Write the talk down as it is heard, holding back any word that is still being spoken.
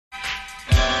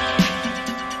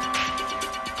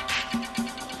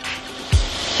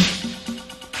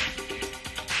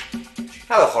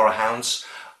Hello Horror Hounds.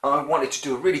 I wanted to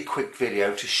do a really quick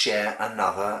video to share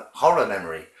another horror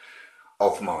memory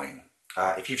of mine.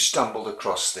 If you've stumbled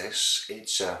across this,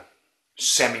 it's a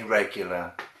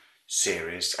semi-regular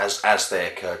series as they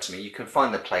occur to me. You can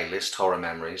find the playlist Horror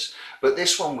Memories, but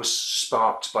this one was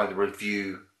sparked by the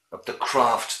review of The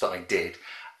Craft that I did,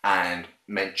 and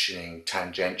mentioning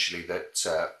tangentially that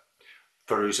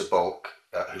Fairuza Balk,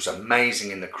 who's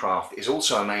amazing in The Craft, is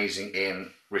also amazing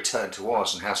in Return to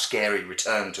Oz, and how scary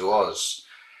Return to Oz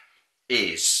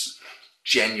is,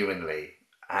 genuinely.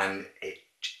 And it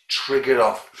triggered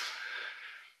off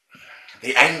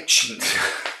the ancient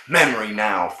memory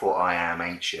now, for I Am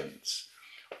Ancient,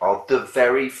 of the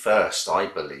very first, I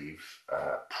believe,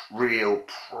 real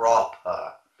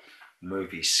proper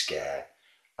movie scare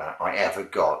I ever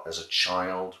got as a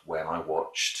child, when I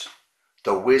watched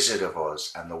The Wizard of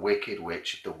Oz and the Wicked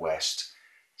Witch of the West.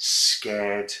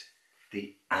 Scared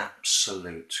the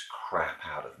absolute crap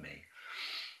out of me.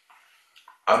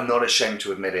 I'm not ashamed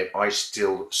to admit it. I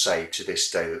still say to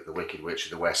this day that The Wicked Witch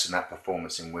of the West and that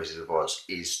performance in Wizard of Oz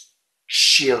is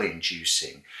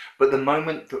chill-inducing. But the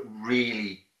moment that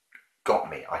really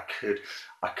got me, I could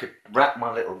wrap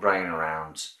my little brain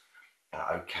around.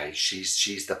 Okay,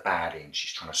 she's the baddie and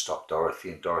she's trying to stop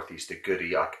Dorothy, and Dorothy's the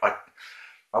goodie.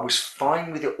 I was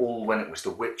fine with it all when it was the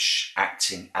witch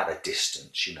acting at a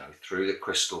distance, you know, through the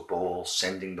crystal ball,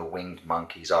 sending the winged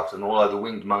monkeys after them, although the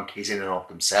winged monkeys in and of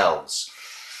themselves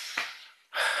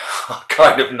are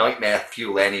kind of nightmare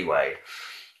fuel anyway.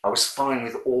 I was fine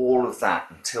with all of that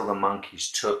until the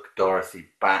monkeys took Dorothy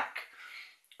back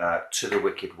to the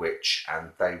Wicked Witch,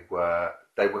 and they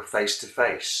were face to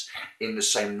face in the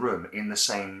same room, in the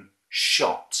same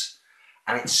shot,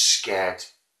 and it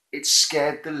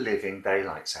scared the living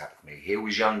daylights out of me. Here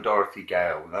was young Dorothy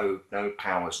Gale, no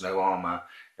powers, no armour,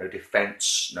 no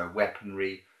defence, no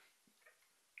weaponry,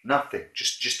 nothing,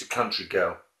 just a country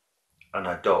girl and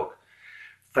her dog,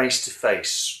 face to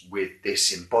face with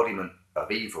this embodiment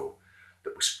of evil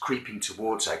that was creeping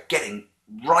towards her, getting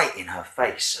right in her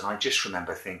face. And I just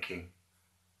remember thinking,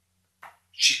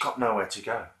 she's got nowhere to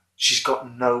go. She's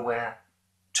got nowhere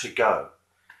to go.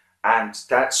 And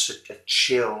that's a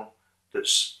chill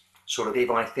that's sort of, if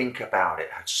I think about it,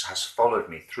 has followed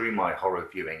me through my horror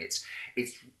viewing. It's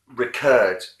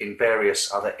recurred in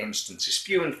various other instances,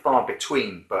 few and far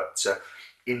between, but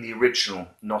in the original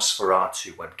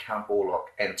Nosferatu, when Count Orlok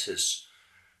enters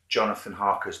Jonathan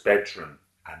Harker's bedroom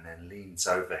and then leans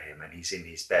over him and he's in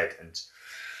his bed, and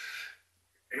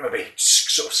he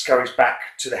sort of scurries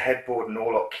back to the headboard, and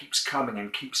Orlok keeps coming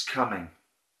and keeps coming.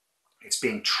 It's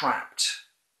being trapped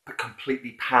but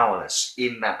completely powerless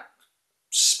in that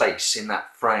space, in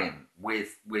that frame,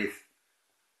 with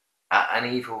an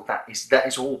evil that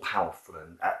is all powerful,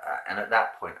 and at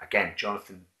that point again,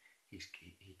 Jonathan, he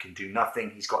can do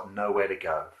nothing. He's got nowhere to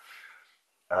go.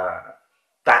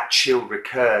 That chill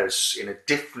recurs in a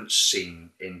different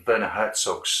scene in Werner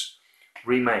Herzog's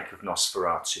remake of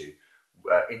Nosferatu,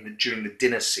 during the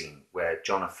dinner scene, where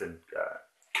Jonathan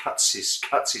cuts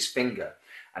his finger,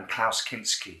 and Klaus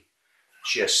Kinski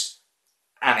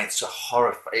and it's a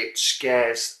horror. It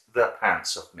scares the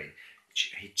pants off me.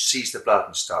 He sees the blood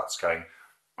and starts going,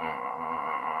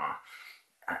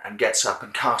 and gets up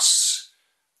and casts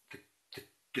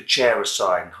the chair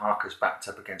aside, and Harker's backed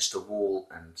up against a wall,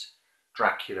 and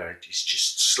Dracula is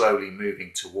just slowly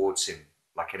moving towards him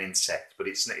like an insect. But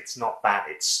it's not that.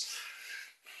 It's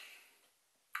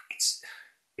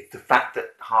the fact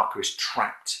that Harker is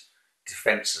trapped,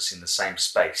 defenseless, in the same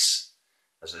space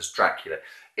as Dracula.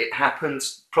 It happened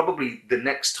probably the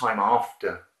next time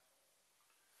after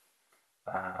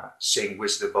seeing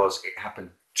Wizard of Oz. It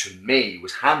happened to me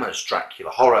was Hammer's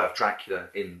Dracula, Horror of Dracula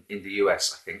in the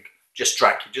US, I think. Just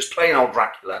Dracula, just plain old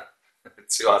Dracula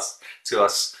to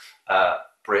us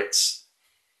Brits.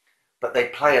 But they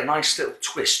play a nice little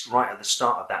twist right at the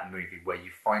start of that movie, where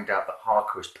you find out that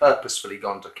Harker has purposefully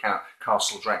gone to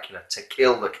Castle Dracula to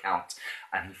kill the Count,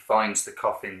 and he finds the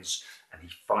coffins, and he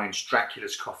finds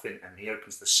Dracula's coffin, and he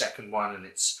opens the second one, and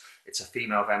it's a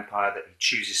female vampire that he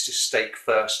chooses to stake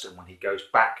first. And when he goes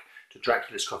back to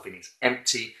Dracula's coffin, it's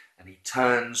empty, and he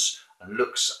turns and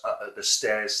looks at the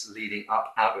stairs leading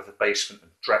up out of the basement,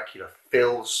 and Dracula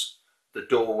fills the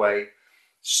doorway,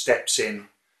 steps in,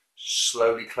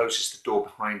 slowly closes the door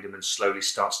behind him, and slowly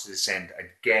starts to descend.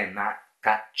 Again,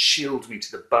 that chilled me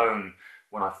to the bone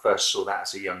when I first saw that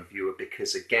as a young viewer,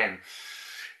 because again,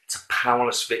 it's a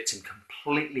powerless victim,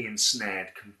 completely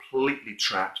ensnared, completely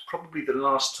trapped. Probably the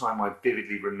last time I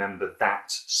vividly remember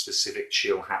that specific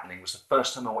chill happening was the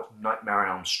first time I watched Nightmare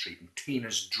on Elm Street, and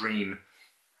Tina's dream,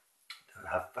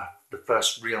 the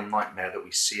first real nightmare that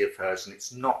we see of hers, and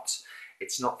it's not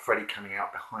it's not Freddy coming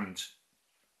out behind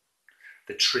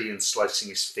the tree and slicing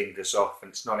his fingers off, and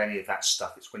it's not any of that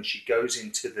stuff. It's when she goes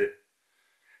into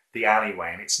the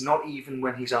alleyway, and it's not even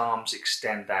when his arms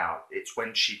extend out. It's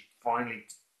when she finally,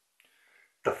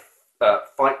 the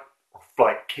fight or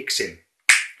flight kicks in,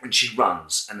 and she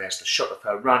runs, and there's the shot of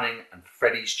her running, and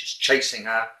Freddy's just chasing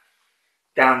her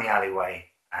down the alleyway.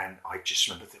 And I just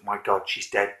remember that, my God, she's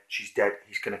dead. She's dead.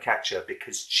 He's going to catch her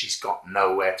because she's got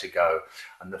nowhere to go.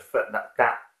 And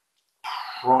that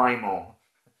primal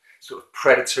sort of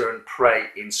predator and prey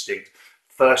instinct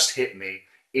first hit me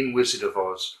in Wizard of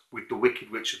Oz with the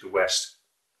Wicked Witch of the West,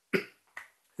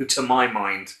 who to my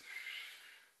mind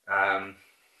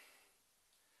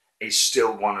is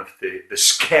still one of the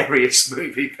scariest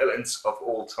movie villains of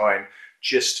all time.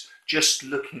 Just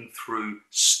looking through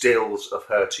stills of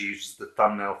her to use as the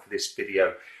thumbnail for this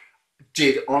video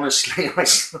did, honestly,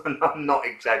 I'm not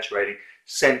exaggerating,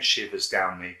 sent shivers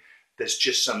down me. There's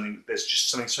just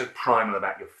something so primal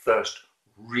about your first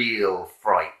real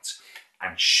fright,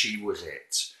 and she was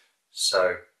it.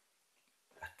 So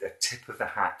a tip of the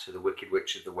hat to the Wicked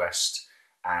Witch of the West,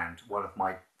 and one of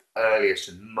my earliest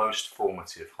and most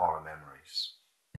formative horror memories.